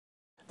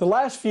The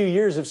last few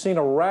years have seen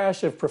a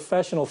rash of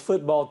professional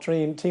football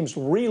teams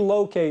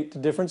relocate to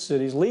different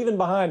cities, leaving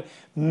behind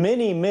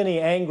many, many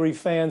angry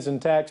fans and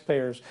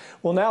taxpayers.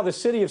 Well, now the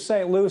city of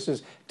St. Louis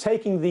is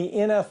taking the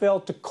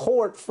NFL to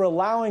court for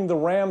allowing the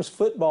Rams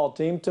football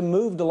team to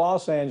move to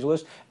Los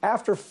Angeles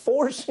after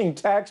forcing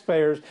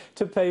taxpayers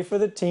to pay for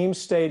the team's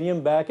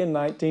stadium back in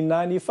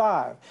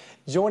 1995.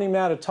 Joining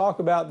now to talk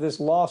about this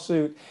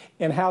lawsuit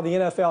and how the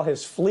NFL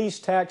has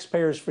fleeced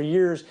taxpayers for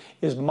years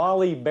is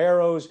Mollye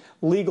Barrows,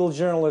 legal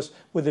journalist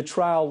with the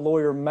Trial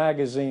Lawyer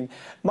magazine.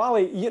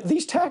 Mollye,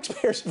 these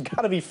taxpayers have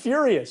got to be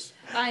furious.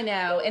 I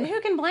know, and who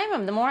can blame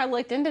them? The more I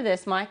looked into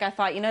this, Mike, I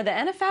thought, you know, the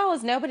NFL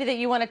is nobody that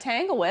you want to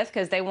tangle with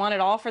because they want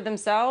it all for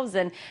themselves,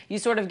 and you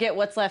sort of get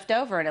what's left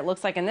over, and it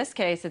looks like in this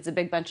case it's a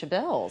big bunch of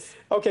bills.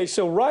 Okay,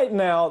 so right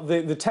now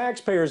the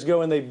taxpayers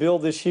go and they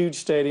build this huge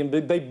stadium.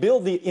 They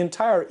build the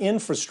entire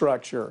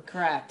infrastructure.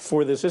 Correct.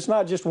 For this. It's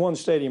not just one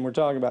stadium we're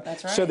talking about.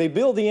 That's right. So they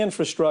build the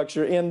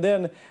infrastructure, and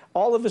then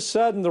all of a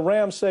sudden the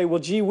Rams say,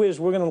 well, gee whiz,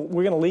 we're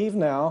gonna leave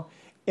now.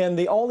 And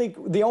the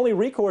only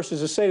recourse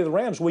is to say to the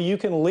Rams, well, you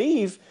can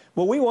leave,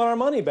 but we want our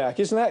money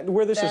back. Isn't that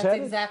where this is headed?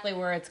 That's exactly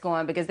where it's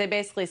going, because they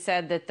basically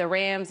said that the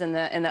Rams and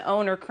the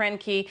owner,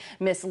 Kroenke,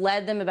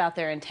 misled them about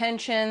their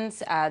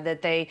intentions,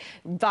 that they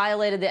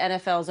violated the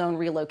NFL's own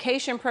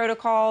relocation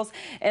protocols,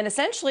 and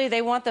essentially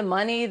they want the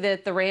money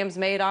that the Rams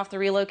made off the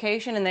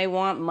relocation, and they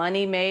want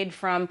money made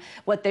from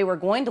what they were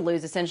going to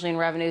lose essentially in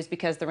revenues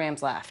because the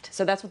Rams left.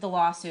 So that's what the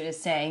lawsuit is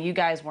saying. You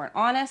guys weren't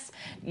honest.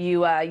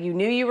 You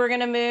knew you were going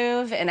to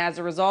move, and as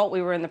a result,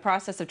 we were in the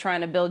process of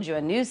trying to build you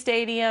a new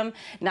stadium.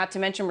 Not to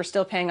mention we're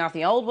still paying off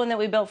the old one that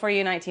we built for you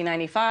in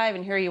 1995,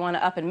 and here you want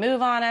to up and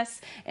move on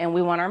us, and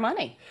we want our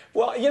money.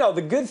 Well, you know,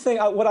 the good thing,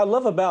 what I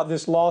love about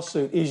this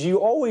lawsuit is you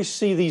always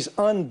see these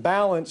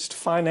unbalanced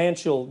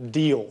financial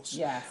deals.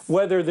 Yes.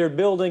 Whether they're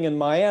building in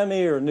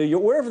Miami or New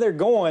York, wherever they're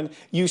going,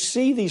 you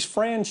see these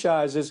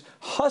franchises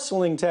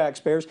hustling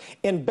taxpayers,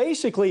 and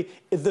basically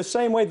the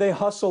same way they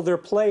hustle their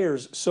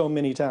players so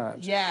many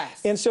times. Yes.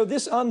 And so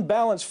this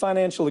unbalanced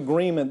financial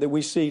agreement that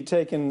we see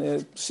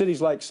taking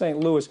cities like St.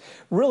 Louis,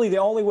 really the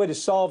only way to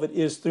solve it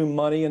is through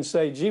money and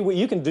say, gee, well,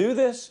 you can do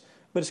this,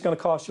 but it's going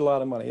to cost you a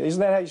lot of money. Isn't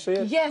that how you see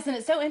it? Yes, and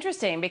it's so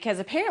interesting because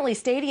apparently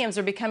stadiums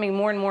are becoming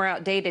more and more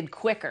outdated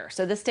quicker.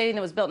 So this stadium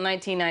that was built in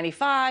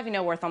 1995, you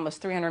know, worth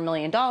almost $300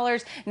 million,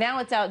 now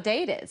it's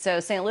outdated. So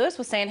St. Louis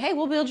was saying, hey,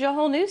 we'll build you a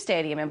whole new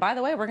stadium. And by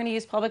the way, we're going to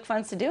use public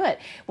funds to do it.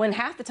 When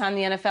half the time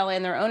the NFL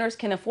and their owners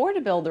can afford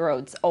to build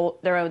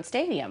their own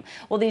stadium.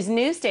 Well, these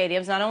new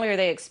stadiums, not only are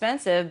they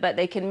expensive, but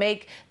they can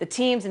make, the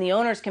teams and the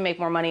owners can make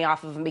more money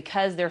off of them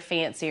because they're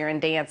fancier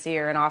and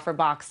dancier and offer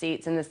box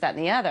seats and this, that,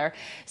 and the other.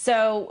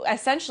 So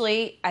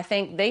essentially, I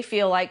think they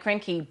feel like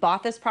Kroenke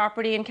bought this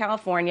property in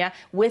California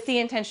with the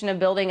intention of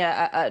building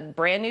a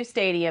brand new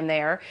stadium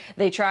there.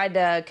 They tried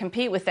to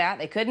compete with that.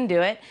 They couldn't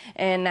do it.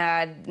 And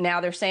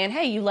now they're saying,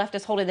 hey, you left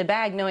us holding the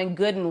bag knowing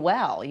good and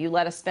well. You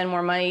let us spend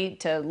more money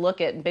to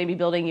look at maybe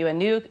building you a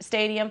new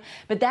stadium.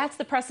 But that's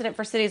the precedent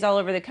for cities all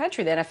over the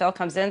country. The NFL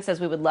comes in and says,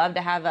 we would love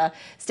to have a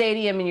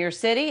stadium in your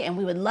city, and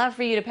we would love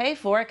for you to pay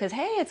for it because,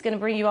 hey, it's going to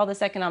bring you all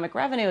this economic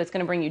revenue. It's going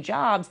to bring you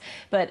jobs.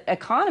 But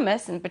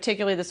economists, and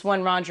particularly this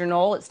one Roger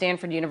Knoll at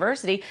Stanford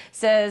University,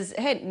 says,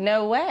 hey,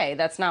 no way.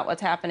 That's not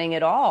what's happening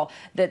at all,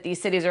 that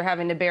these cities are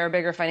having to bear a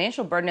bigger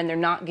financial burden and they're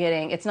not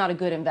getting, it's not a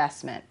good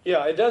investment.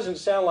 Yeah, it doesn't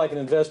sound like an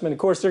investment. Of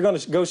course, they're going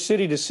to go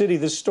city to city.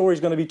 This story is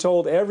going to be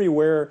told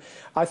everywhere.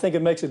 I think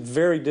it makes it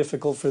very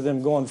difficult for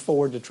them going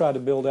forward to try to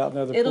build out in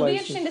other places. It'll be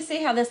interesting to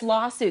see how this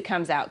lawsuit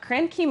comes out.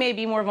 Kroenke may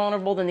be more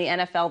vulnerable than the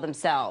NFL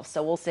themselves,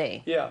 so we'll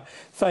see. Yeah,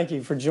 thank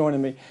you for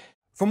joining me.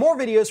 For more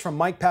videos from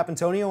Mike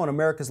Papantonio on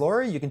America's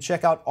Lawyer, you can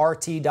check out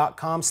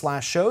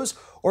rt.com/shows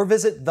or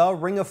visit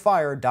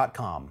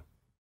theringoffire.com.